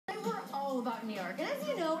about New York. And as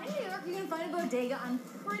you know, in New York, you can find a bodega on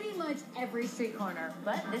pretty much every street corner.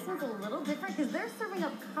 But this one's a little different because they're serving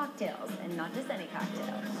up cocktails, and not just any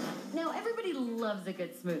cocktail. Now, everybody loves a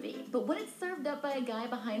good smoothie, but when it's served up by a guy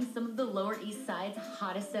behind some of the Lower East Side's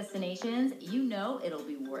hottest destinations, you know it'll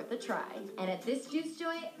be worth a try. And at this juice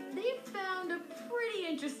joint, they've found a pretty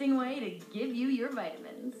interesting way to give you your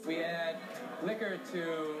vitamins. We add liquor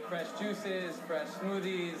to fresh juices, fresh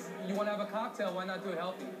smoothies. You want to have a cocktail, why not do it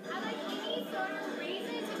healthy? I like any sort of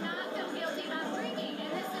reason to not feel guilty about drinking,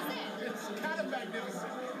 and this is it. It's kind of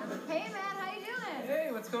magnificent. Hey, Matt, how you doing? Hey,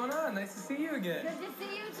 what's going on? Nice to see you again. Good to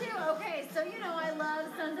see you, too. Okay, so you know I love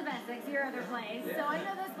Sons of Essex, your other place. Yeah. So I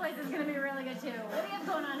know this place is going to be really good, too. What do you have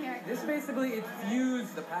going on here? This basically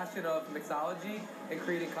infused the passion of mixology and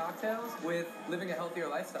creating cocktails with living a healthier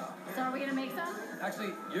lifestyle. So are we going to make some?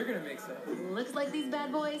 Actually, you're going to make some. Looks like these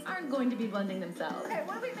bad boys aren't going to be blending themselves. Okay,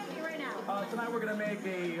 what are we making right now? Tonight we're going to make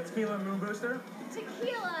a tequila moon booster.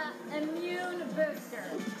 Tequila immune booster.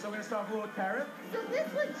 So we're going to start with a little carrot. So this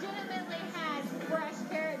legitimately has fresh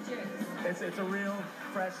carrot juice. It's a real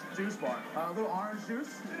fresh juice bar. A little orange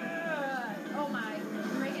juice. Oh my,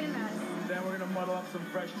 you're making a mess. Then we're going to muddle up some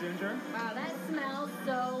fresh ginger. Wow, that smells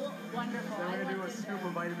so wonderful. Then we're going to do a ginger. scoop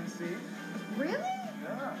of vitamin C. Really?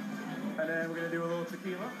 Yeah. And then we're going to do a little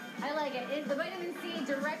tequila. I like it. The vitamin C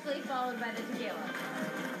directly followed by the tequila.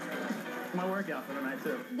 My workout for tonight,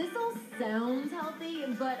 too. This all sounds healthy,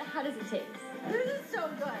 but how does it taste? This is so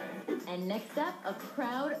good. And next up, a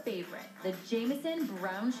crowd favorite, the Jameson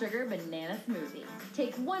Brown Sugar Banana Smoothie.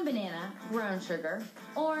 Take one banana, brown sugar,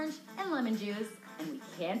 orange, and lemon juice, and we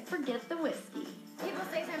can't forget the whiskey. People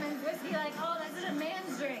say sometimes whiskey like, oh, that's a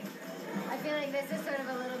man's drink. I feel like this is sort of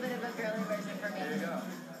a little bit of a girly version for me. There you go.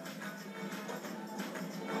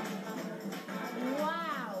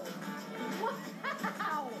 Wow.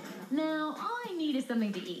 Wow. Now, all I need is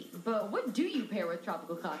something to eat. But what do you pair with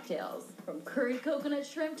tropical cocktails? From curried coconut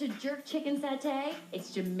shrimp to jerk chicken satay,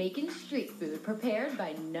 it's Jamaican street food prepared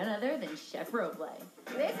by none other than Chef Roble.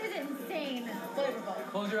 This is insane flavorful.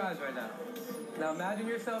 Close your eyes right now. Now imagine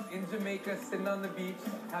yourself in Jamaica, sitting on the beach,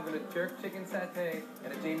 having a jerk chicken satay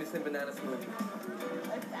and a Jameson banana smoothie.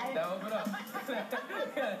 Now open up.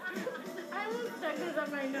 I will stuck this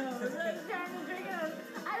on my nose. I'm trying to drink it.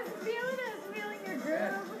 I'm feeling your groove.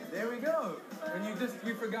 Yeah, there we go. And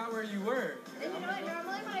you forgot where you were. And you know what?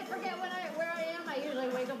 Normally when I forget where I am, I usually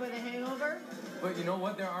wake up with a hangover. But you know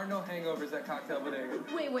what? There are no hangovers at Cocktail Bodega.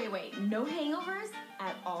 Wait. No hangovers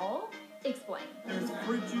at all? Explain. There's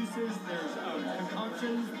fruit juices, there's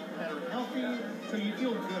concoctions that are healthy, so you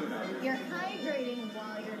feel good. You're hydrating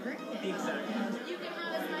while you're drinking. Exactly. You can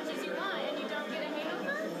have as much as you want, and you don't get a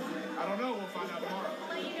hangover. I don't know. We'll find out tomorrow.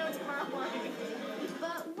 I'll let you know tomorrow morning.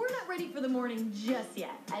 But we're not ready for the morning just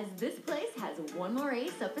yet, as this place has one more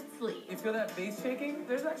ace up its sleeve. You feel that bass shaking?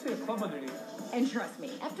 There's actually a club underneath. And trust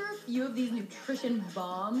me, after a few of these nutrition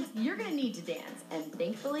bombs, you're gonna need to dance. And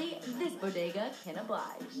thankfully, this bodega can oblige.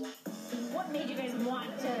 What made you guys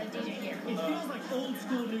want to DJ here? It feels like old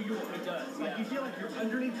school New York. It does. Like you feel like you're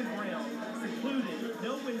underneath the ground, secluded,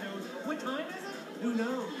 no windows. What time is it? Who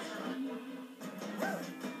knows?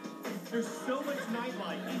 There's so much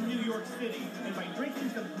nightlife in New York City, and by drinking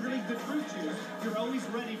some really good fruit juice, you're always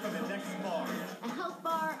ready for the next bar. A health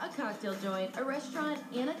bar, a cocktail joint, a restaurant,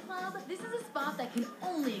 and a club. This is a spot that can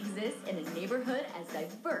only exist in a neighborhood as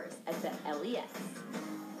diverse as the LES.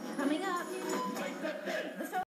 Coming up,